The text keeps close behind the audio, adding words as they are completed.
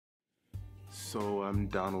So I'm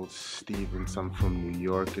Donald Stevens. I'm from New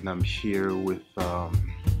York, and I'm here with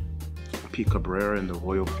Cabrera in the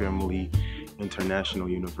Royal Family International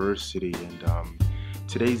University. And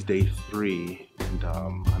today's day 3, and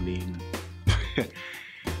I mean,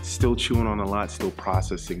 still chewing on a lot, still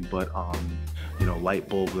processing, but you know, light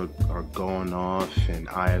bulbs are going off, and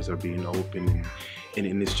eyes are being opened,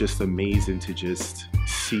 and it's just amazing to just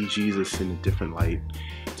see Jesus in a different light,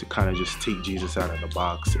 to kind of just take Jesus out of the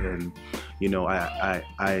box. And you know,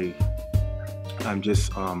 I'm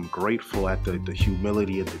just grateful at the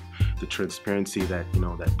humility and the transparency that, you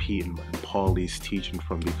know, that Pete and Paulie's teaching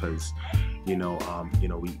from, because you know,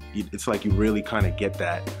 it's like you really kind of get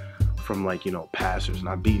that from, like, you know, pastors,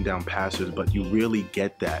 not beating down pastors, but you really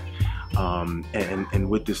get that. And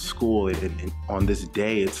with this school, and on this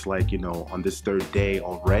day, it's like, you know, on this 3rd day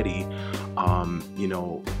already, you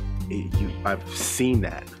know, I've seen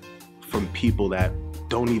that from people that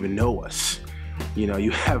don't even know us. You know,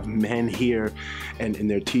 you have men here, and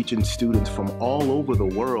they're teaching students from all over the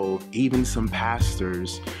world, even some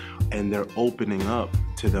pastors, and they're opening up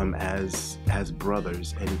to them as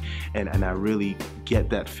brothers. And I really get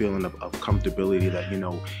that feeling of comfortability, that, you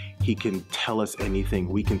know, he can tell us anything,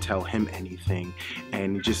 we can tell him anything,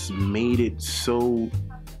 and just made it so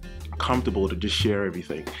comfortable to just share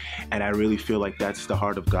everything. And I really feel like that's the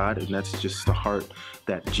heart of God, and that's just the heart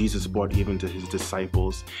that Jesus brought even to his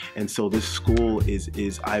disciples. And so this school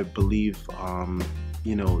is I believe,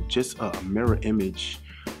 you know, just a mirror image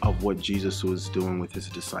of what Jesus was doing with his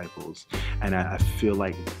disciples. And I feel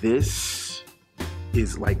like this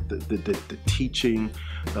is like the teaching,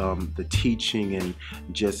 and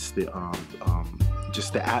just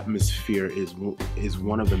the atmosphere is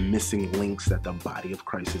one of the missing links that the body of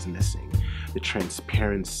Christ is missing. The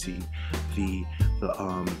transparency,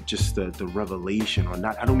 just the revelation, or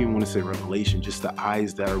not, I don't even want to say revelation, just the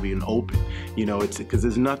eyes that are being opened. You know, it's because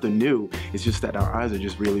there's nothing new. It's just that our eyes are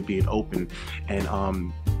just really being open. And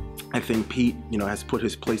I think Pete, you know, has put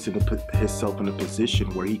himself in a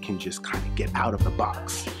position where he can just kind of get out of the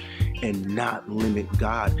box and not limit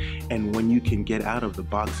God. And when you can get out of the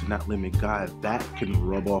box and not limit God, that can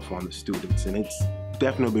rub off on the students, and it's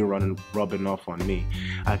definitely rubbing off on me.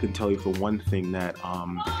 I can tell you for one thing that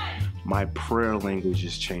my prayer language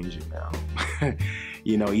is changing now.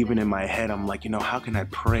 You know, even in my head, I'm like, you know, how can I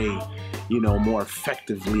pray, you know, more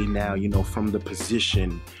effectively now, you know, from the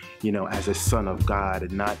position, you know, as a son of God,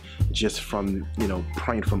 and not just from, you know,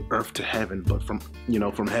 praying from earth to heaven, but from, you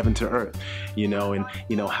know, from heaven to earth, you know. And,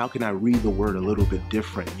 you know, how can I read the word a little bit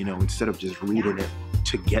different, you know, instead of just reading it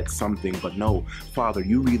to get something, but no, Father,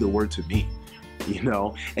 you read the word to me, you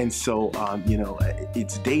know. And so, you know,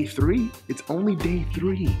 it's day 3, it's only day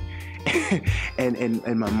 3.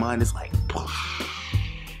 and my mind is like,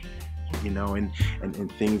 you know, and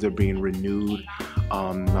things are being renewed.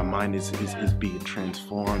 My mind is being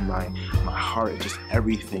transformed. My heart, just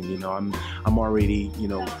everything. You know, I'm already, you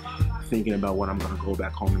know, thinking about what I'm gonna go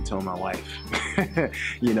back home and tell my wife.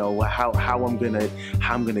 You know, how I'm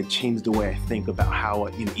gonna change the way I think about how,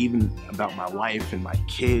 you know, even about my wife and my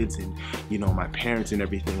kids, and, you know, my parents and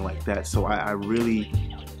everything like that. So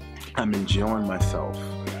I'm enjoying myself.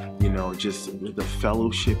 You know, just the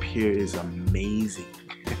fellowship here is amazing.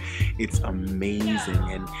 It's amazing.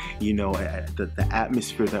 And, you know, the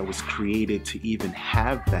atmosphere that was created to even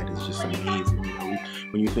have that is just amazing. You know,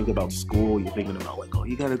 when you think about school, you're thinking about, like, oh,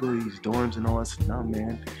 you gotta go to these dorms and all that stuff. No,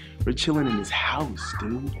 man, we're chilling in this house,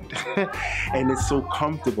 dude. And it's so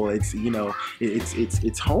comfortable. It's, you know,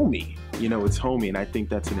 it's homey. You know, it's homey. And I think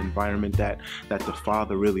that's an environment that the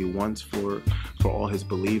Father really wants for all his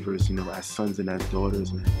believers, you know, as sons and as daughters.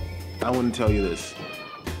 And I want to tell you this: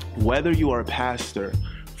 whether you are a pastor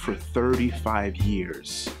for 35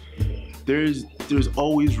 years, there's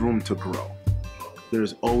always room to grow.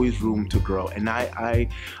 There's always room to grow. And I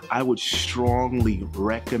would strongly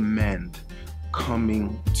recommend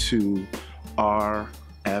coming to RFIU,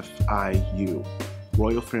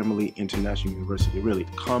 Royal Family International University. Really,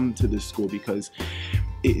 come to this school, because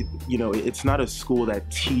you know, it's not a school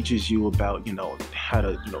that teaches you about, you know, how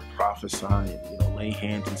to, you know, prophesy and, you know, lay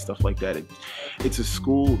hands and stuff like that. It's a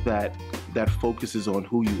school that focuses on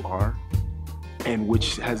who you are, and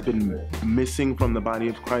which has been missing from the body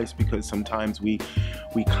of Christ, because sometimes we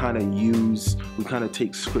kind of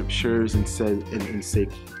take scriptures and say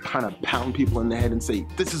kind of pound people in the head and say,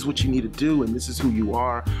 this is what you need to do, and this is who you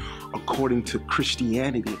are according to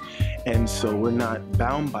Christianity. And so we're not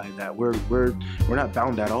bound by that. We're not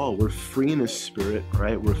bound at all. We're free in the Spirit,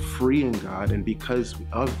 right? We're free in God, and because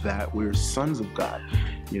of that, we're sons of God.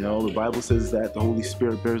 You know, the Bible says that the Holy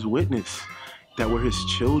Spirit bears witness that we're his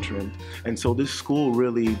children. And so this school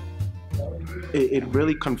really it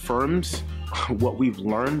really confirms what we've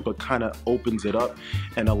learned, but kind of opens it up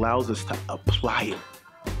and allows us to apply it,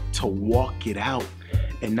 to walk it out,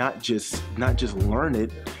 and not just learn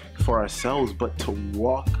it for ourselves, but to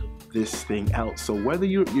walk this thing out. So whether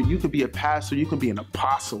you could be a pastor, you could be an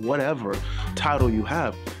apostle, whatever title you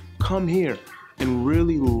have, come here and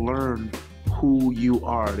really learn who you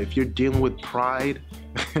are. If you're dealing with pride,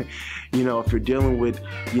 you know, if you're dealing with,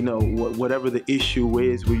 you know, whatever the issue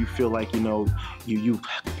is, where you feel like, you know,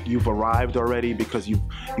 you've arrived already because you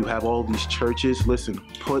have all these churches, listen,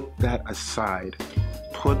 put that aside.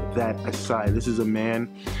 Put that aside. This is a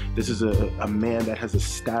man that has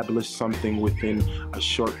established something within a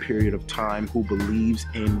short period of time, who believes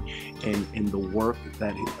in the work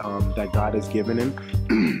that God has given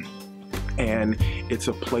him. And it's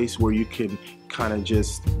a place where you can kind of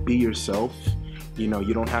just be yourself. You know,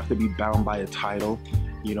 you don't have to be bound by a title.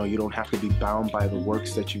 You know, you don't have to be bound by the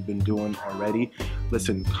works that you've been doing already.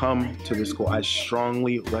 Listen, come to this school. I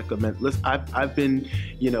strongly recommend. Listen, I've been,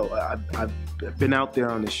 you know, I've been out there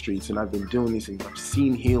on the streets and I've been doing these things. I've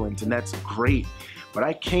seen healings, and that's great. But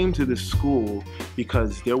I came to this school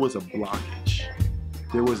because there was a blockage.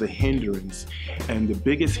 There was a hindrance, and the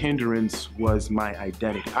biggest hindrance was my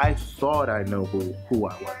identity. I thought I know who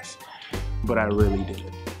I was, but I really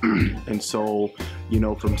didn't. And so, you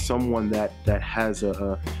know, from someone that has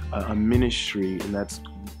a ministry and that's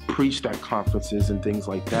preached at conferences and things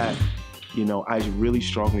like that, you know, I really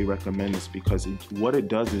strongly recommend this, because what it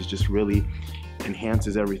does is just really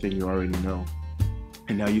enhances everything you already know.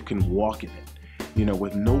 And now you can walk in it, you know,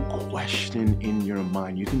 with no question in your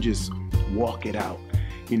mind. You can just walk it out.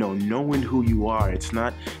 You know, knowing who you are. It's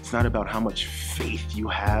not about how much faith you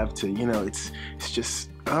have to, you know, it's just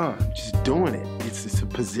doing it. It's a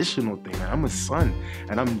positional thing. I'm a son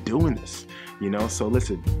and I'm doing this, you know. So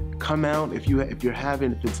listen, come out. If you're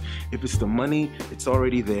having, if it's the money, it's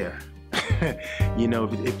already there. You know,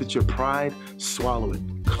 if it's your pride, swallow it.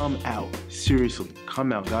 Come out. Seriously,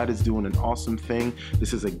 come out. God is doing an awesome thing.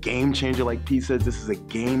 This is a game changer, like Pete says. This is a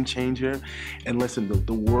game changer. And listen,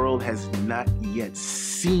 the world has not yet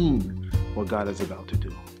seen what God is about to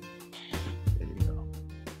do.